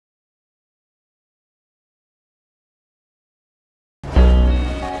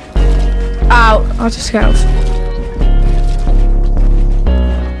Altijd goud.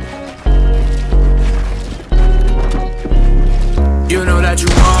 You know that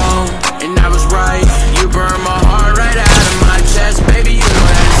you're wrong, and I was right. You burned my heart right out of my chest. Baby, you know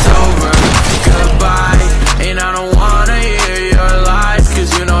that it's over, goodbye. And I don't wanna hear your lies,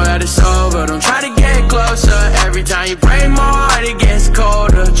 cause you know that it's over. Don't try to get closer. Every time you break my heart, it gets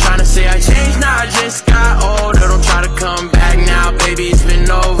colder. Trying to say I changed, now I just got older. Don't try to come back now, baby, it's been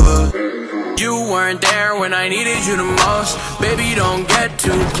over. You weren't there when I needed you the most. Baby, don't get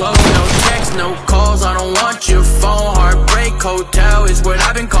too close. No texts, no calls, I don't want your phone. Heartbreak hotel is what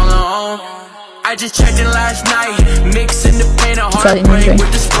I've been calling home. I just checked it last night, mixing the pain of heartbreak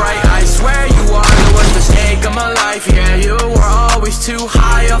with the Sprite. I swear you are the worst mistake of my life, yeah. You were always too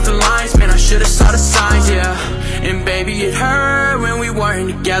high off the lines, man, I should've saw the signs, yeah. And baby, it hurt when we weren't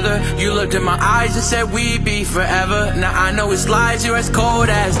together. You looked in my eyes and said we'd be forever. Now I know it's lies, you're as cold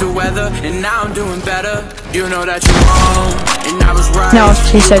as the weather. And now I'm doing better. You know that you're wrong, and I was right. No,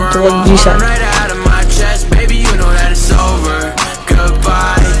 she said what you said. Right out of my chest, baby, you know that it's over,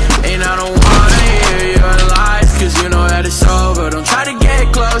 goodbye. And I don't wanna hear your lies, cause you know that it's over. Don't try to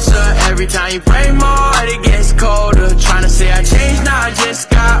get closer. Every time you break my heart, it gets colder. Trying to say I changed, now I just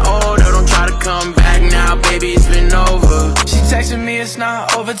got older. Don't try to come back now, baby, it's been over. She texting me, it's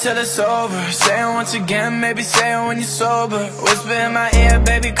not over till it's over. Say it once again, maybe say it when you're sober. Whisper in my ear,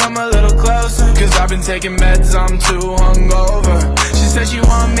 baby, come a little closer. Cause I've been taking meds, I'm too hungover. She said she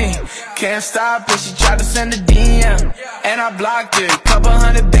want me, can't stop it. She tried to send a DM, and I blocked it. Couple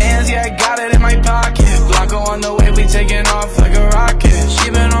hundred bands, yeah, I got it in my pocket. Blanco on the way, we taking off like a rocket. She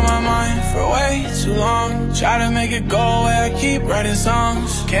been on my mind for way too long. Try to make it go away, I keep writing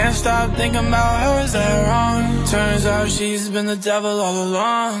songs. Can't stop thinking about her, is that wrong? Turns out she's been the devil all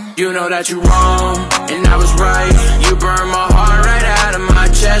along. You know that you're wrong, and I was right. You burned my heart right out of my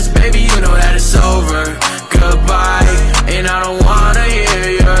chest. Baby, you know that it's over, goodbye. And I don't wanna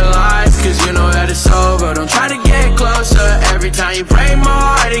hear your